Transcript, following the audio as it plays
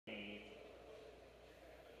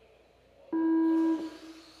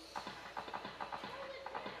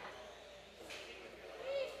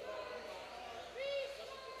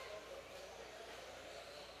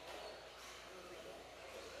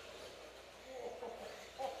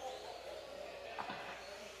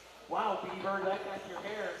out, Beaver. That got your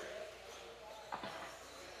hair.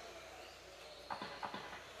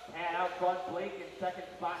 Pat out front, Blake in second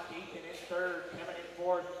spot, Jason in third, Kevin in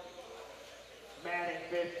fourth, Matt in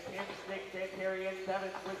fifth, Tim sixth, and Terry in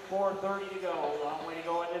seventh with 4:30 to go. Long way to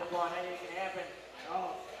go in this one. Anything can happen.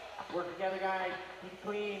 Oh, work together, guys. Keep it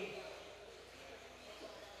clean.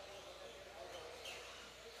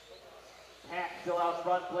 Pat still out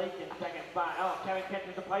front, Blake in second spot. Oh, Kevin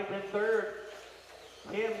catches the pipe in third.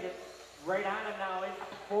 Tim just right on him now in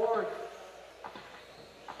fourth.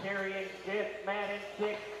 Terry in fifth, Matt in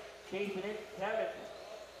sixth, Jason in seventh.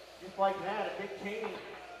 Just like that, a big change.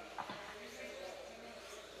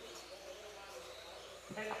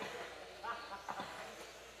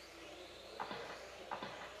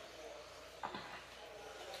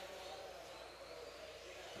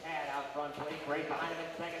 Pat out front, Blake right behind him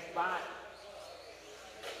in second spot.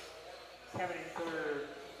 Kevin in third,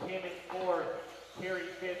 Tim in fourth, Terry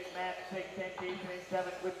fifth, Matt sixth, and Jason in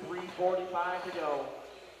seventh with 3:45 to go.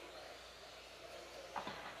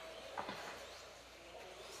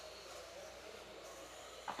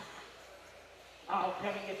 Oh,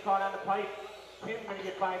 Kevin gets caught on the pipe. Tim's going to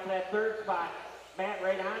get by for that third spot. Matt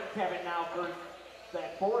right on Kevin now for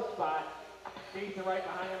that fourth spot. Jason right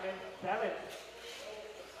behind him in seventh.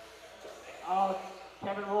 Oh,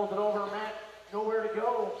 Kevin rolls it over. Matt, nowhere to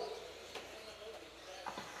go.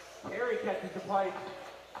 Terry catches the pipe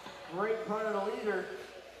right in front of the leader.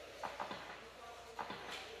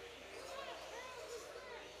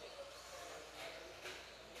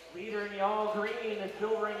 Leader in the all green, the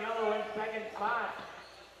silver and yellow in second spot.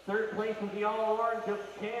 Third place was the all orange of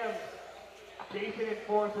Tim. Jason in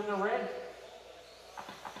fourth in the red.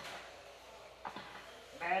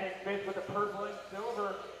 Matt in fifth with the purple and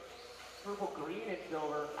silver. Purple, green, and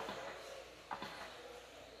silver.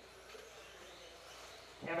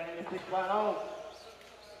 Kevin in the 6 spot. Oh.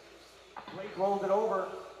 Blake rolls it over.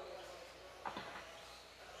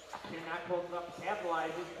 Tim not close enough to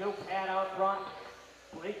capitalize. He's still Pat out front.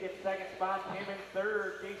 Blake in second spot, Tim in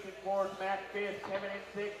third, Jason fourth, Matt fifth, Kevin in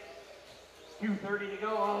sixth. 2:30 to go.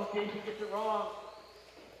 Oh, Jason gets it wrong.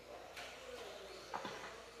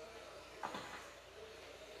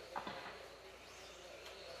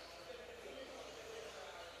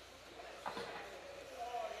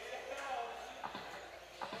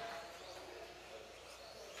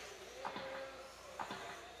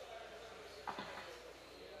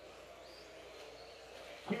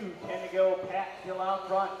 Ten to go. Pat still out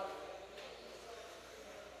front.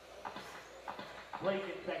 Blake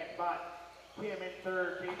in second spot. Tim in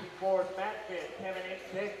third. Jason fourth. Matt fifth. Kevin in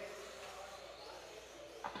sixth.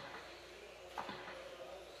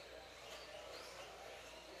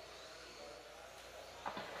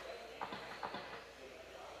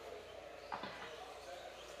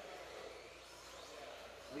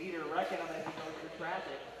 Leader wrecking him as he goes through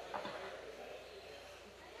traffic.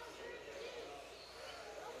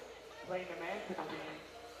 Playing the Manchester game.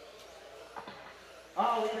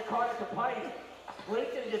 Oh, leader caught at the pipe.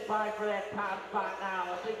 Blake gonna get by for that top spot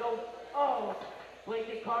now. As they go, oh, Blake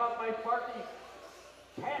get caught up by Sparky.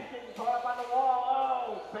 Pat getting caught up on the wall.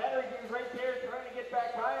 Oh, battery dude's right there trying to get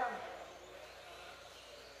back by him.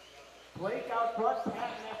 Blake out front,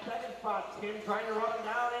 Pat in that second spot. Tim trying to run him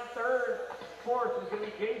down in third. Fourth is gonna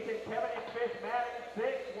be Jason, Kevin in fifth, Matt in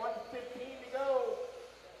sixth. 1:15 to go.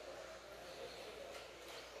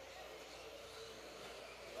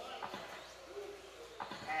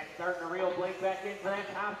 And starting to reel Blake back in for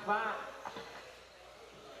that top spot.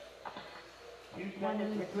 2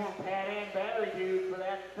 seconds between Pat and Battery Dude for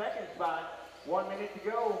that second spot. 1 minute to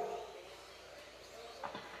go.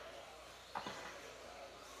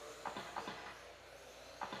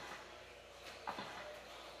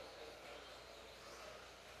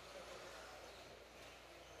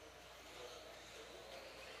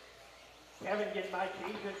 Kevin getting by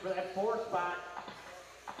Jason for that fourth spot.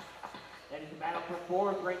 That is the battle for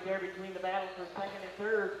fourth right there between the battle for second and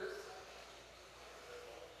third.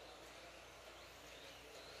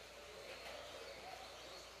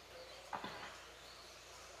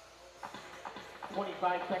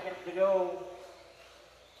 .25 seconds to go.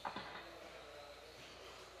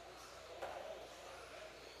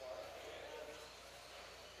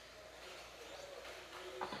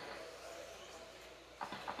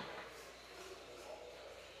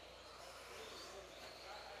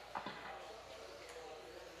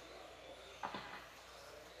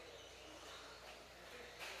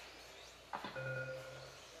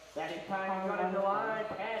 That is time to cut into line.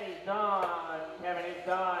 Pat is done. Kevin is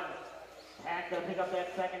done. Pat gonna pick up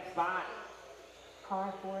that second spot.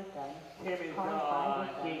 Car 4 is done. Tim is Car done. 5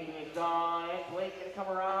 is done. Jason is done. And Blake gonna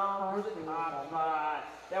come around Car for the 3 is top done. spot.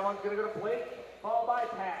 That one's going to go to Blake, followed by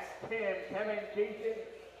Pat, Tim, Kevin, Jason,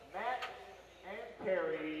 Matt, and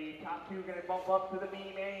Terry. Top two going to bump up to the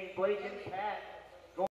B main, Blake and Pat.